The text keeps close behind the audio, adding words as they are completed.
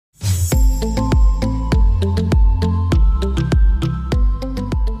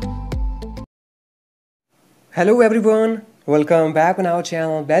Hello everyone, welcome back on our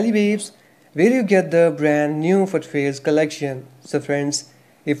channel Belly Babes, where you get the brand new footwear collection. So friends,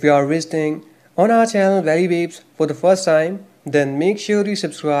 if you are visiting on our channel Belly Babes for the first time, then make sure you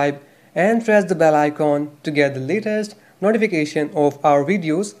subscribe and press the bell icon to get the latest notification of our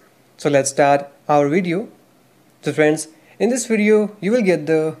videos. So let's start our video. So friends, in this video you will get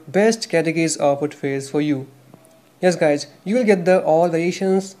the best categories of footwear for you. Yes guys, you will get the all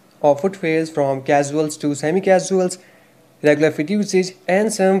variations of footwear from casuals to semi-casuals, regular fit usage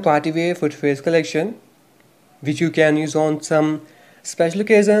and some party wear footwear collection which you can use on some special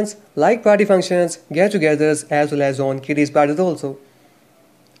occasions like party functions, get-togethers as well as on kiddies parties also.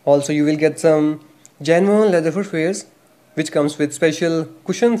 Also you will get some genuine leather footwear which comes with special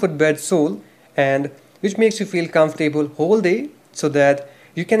cushion footbed sole and which makes you feel comfortable whole day so that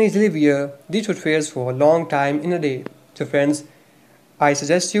you can easily wear these footwear for a long time in a day. So friends, I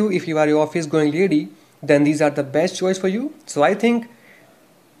suggest you, if you are your office going lady, then these are the best choice for you. So I think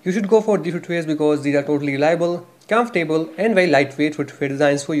you should go for these footwear because these are totally reliable, comfortable and very lightweight footwear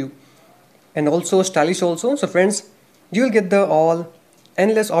designs for you. And also stylish also. So friends, you will get the all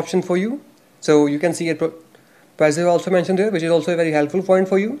endless option for you. So you can see it price is also mentioned here, which is also a very helpful point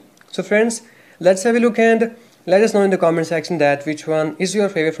for you. So friends, let's have a look and let us know in the comment section that which one is your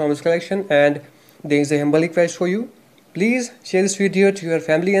favorite from this collection, and there is a humble request for you. Please share this video to your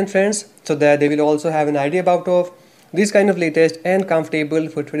family and friends so that they will also have an idea about of these kind of latest and comfortable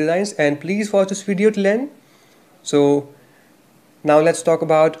footwear designs, and please watch this video till end. So now let's talk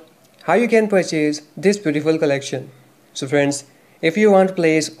about how you can purchase this beautiful collection. So friends, if you want to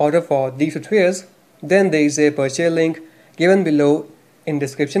place order for these footwears, then there is a purchase link given below in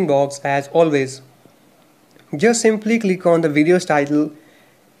description box as always. Just simply click on the video's title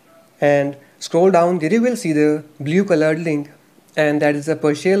and scroll down. There you will see the blue colored link, and that is the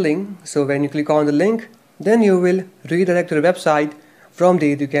purchase link. So when you click on the link, then you will redirect to the website. From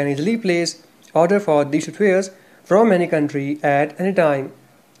there you can easily place order for these footwear from any country at any time,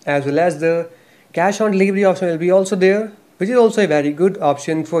 as well as the cash on delivery option will be also there, which is also a very good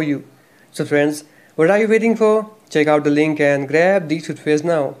option for you. So friends, what are you waiting for? Check out the link and grab these footwear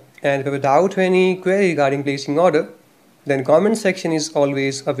now. And without any query regarding placing order, then comment section is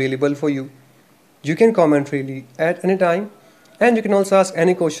always available for you. You can comment freely at any time, and you can also ask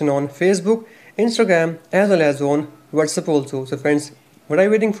any question on Facebook, Instagram as well as on WhatsApp also. So friends, what are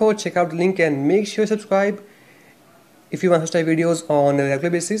you waiting for? Check out the link and make sure you subscribe if you want to type videos on a regular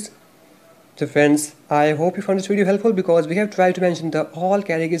basis. So friends, I hope you found this video helpful because we have tried to mention the all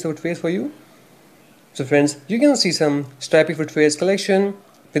categories of footwear for you. So friends, you can see some strappy footwear collection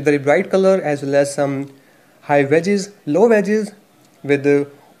with very bright color as well as some high wedges, low wedges with the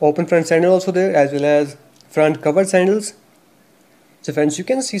open front sandal also there, as well as front covered sandals. So friends, you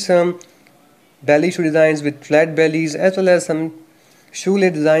can see some belly shoe designs with flat bellies as well as some shoe lay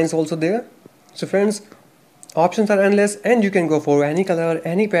designs also there. So friends, options are endless and you can go for any color,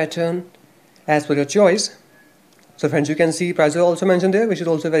 any pattern as per your choice. So friends, you can see prices also mentioned there, which is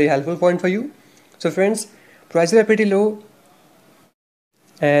also a very helpful point for you. So friends, prices are pretty low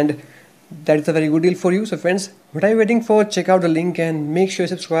and that is a very good deal for you. So friends, what are you waiting for? Check out the link and make sure you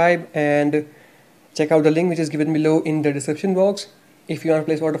subscribe, and check out the link which is given below in the description box if you want to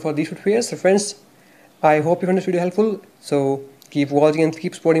place order for these footwear. So friends, I hope you found this video helpful. So keep watching and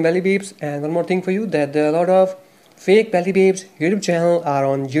keep supporting Belly Babes. And one more thing for you, that there are a lot of fake Belly Babes YouTube channel are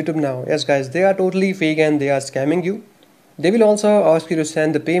on YouTube now. Yes guys, they are totally fake and they are scamming you. They will also ask you to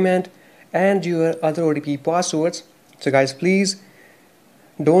send the payment and your other OTP passwords. So guys, please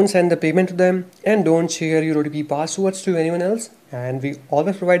don't send the payment to them and don't share your OTP passwords to anyone else. And we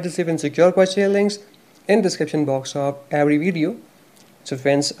always provide the safe and secure purchase links in description box of every video. So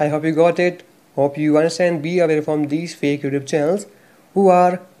friends, I hope you got it. Hope you understand. Be aware from these fake YouTube channels who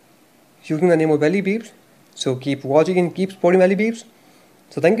are using the name of Belly Babes. So keep watching and keep supporting Belly Babes.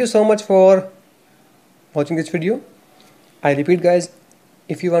 So thank you so much for watching this video. I repeat guys,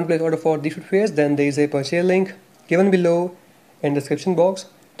 if you want to place order for these footwear, then there is a purchase link given below in description box.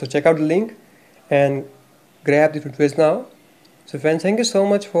 So check out the link and grab the footwear now. So friends, thank you so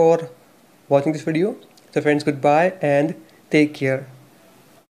much for watching this video. So friends, goodbye and take care.